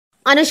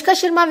അനുഷ്ക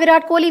ശർമ്മ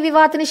വിരാട് കോഹ്ലി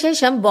വിവാഹത്തിന്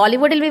ശേഷം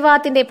ബോളിവുഡിൽ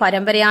വിവാഹത്തിന്റെ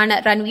പരമ്പരയാണ്.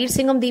 രൺവീർ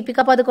സിംഗും ദീപിക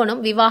പദുക്കോണും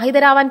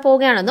വിവാഹിതരാവാൻ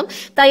പോകുകയാണെന്നും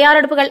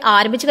തയ്യാറെടുപ്പുകൾ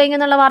ആരംഭിച്ചു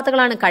കഴിഞ്ഞെന്നുള്ള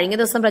വാർത്തകളാണ് കഴിഞ്ഞ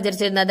ദിവസം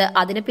പ്രചരിച്ചിരുന്നത്.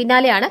 അതിന്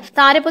പിന്നാലെയാണ്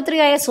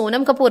താരപുത്രിയായ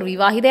സോനം കപൂർ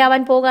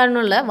വിവാഹിതയാവാൻ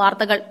പോകുകയാണെന്നുള്ള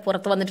വാർത്തകൾ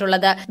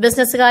പുറത്തുവന്നിട്ടുള്ളത്.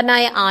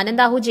 ബിസിനസ്സുകാരനായ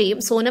ആനന്ദ്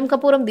അഹുജയും സോനം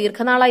കപൂറും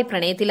ദീർഘനാളായി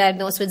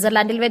പ്രണയത്തിലായിരുന്നു.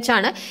 സ്വിറ്റ്സർലൻഡിൽ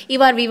വെച്ചാണ്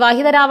ഇവർ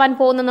വിവാഹിതരാവാൻ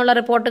പോകുന്നെന്നുള്ള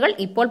റിപ്പോർട്ടുകൾ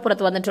ഇപ്പോൾ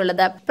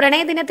പുറത്തുവന്നിട്ടുള്ളത്.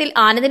 പ്രണയദിനത്തിൽ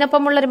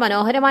ആനന്ദിനൊപ്പമുള്ള ഒരു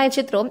മനോഹരമായ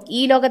ചിത്രവും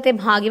ഈ ലോകത്തെ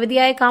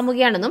ഭാഗ്യവതിയായ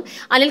കാമുകയാണെന്നും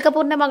അനിൽ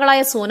കപൂറിന്റെ മകളായ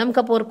സോനം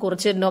കപൂർ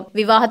കുറിച്ചിരുന്നു.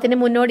 വിവാഹത്തിന്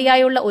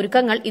മുന്നോടിയായുള്ള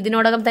ഒരുക്കങ്ങൾ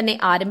ഇതിനോടകം തന്നെ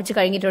ആരംഭിച്ചു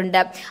കഴിഞ്ഞിട്ടുണ്ട്.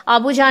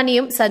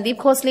 അബുജാനിയും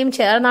സന്ദീപ് ഖോസ്ലയും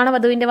ചേർന്നാണ്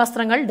വധുവിന്റെ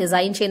വസ്ത്രങ്ങൾ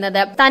ഡിസൈൻ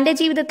ചെയ്യുന്നത്. തന്റെ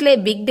ജീവിതത്തിലെ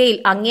ബിഗ് ഡേയിൽ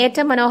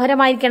അങ്ങേയറ്റം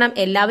മനോഹരമായിരിക്കണം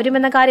എല്ലാവരും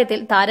എന്ന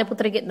കാര്യത്തിൽ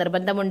താരപുത്രിക്ക്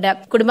നിർബന്ധമുണ്ട്.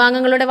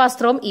 കുടുംബാംഗങ്ങളുടെ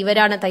വസ്ത്രവും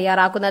ഇവരാണ്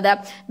തയ്യാറാക്കുന്നത്.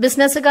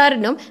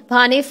 ബിസിനസ്സുകാരനും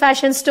ഭാനെ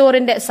ഫാഷൻ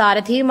സ്റ്റോറിന്റെ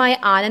സാരഥിയുമായ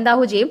ആനന്ദ്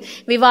അഹുജയും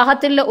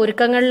വിവാഹത്തിലുള്ള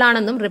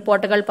ഒരുക്കങ്ങളിലാണെന്നും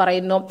റിപ്പോർട്ടുകൾ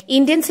പറയുന്നു.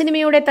 ഇന്ത്യൻ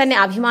സിനിമയുടെ തന്നെ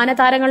അഭിമാന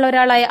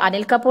താരങ്ങളിലൊരാളായ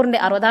അനിൽ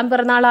കപൂറിന്റെ 60ാം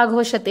പിറന്നാൾ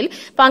ആഘോഷത്തിൽ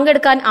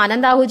പങ്കെടുക്കാൻ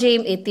ആനന്ദ്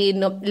അഹുജയും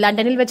എത്തിയിരുന്നു.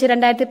 ലണ്ടനിൽ വെച്ച്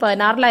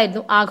 2016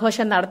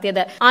 ആഘോഷം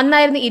നടത്തിയത്.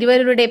 അന്നായിരുന്നു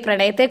ഇരുവരുടെ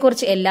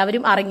പ്രണയത്തെക്കുറിച്ച്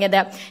എല്ലാവരും അറിഞ്ഞത്.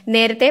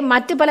 നേരത്തെ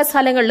മറ്റു പല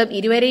സ്ഥലങ്ങളിലും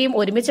ഇരുവരെയും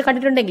ഒരുമിച്ച്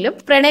കണ്ടിട്ടുണ്ടെങ്കിലും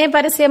പ്രണയം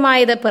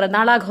പരസ്യമായത്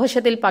പിറന്നാൾ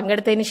ആഘോഷത്തിൽ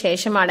പങ്കെടുത്തതിന്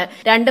ശേഷമാണ്.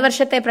 2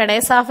 വർഷത്തെ പ്രണയ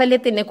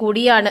സാഫല്യത്തിന്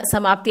കൂടിയാണ്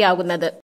സമാപ്തിയാകുന്നത്.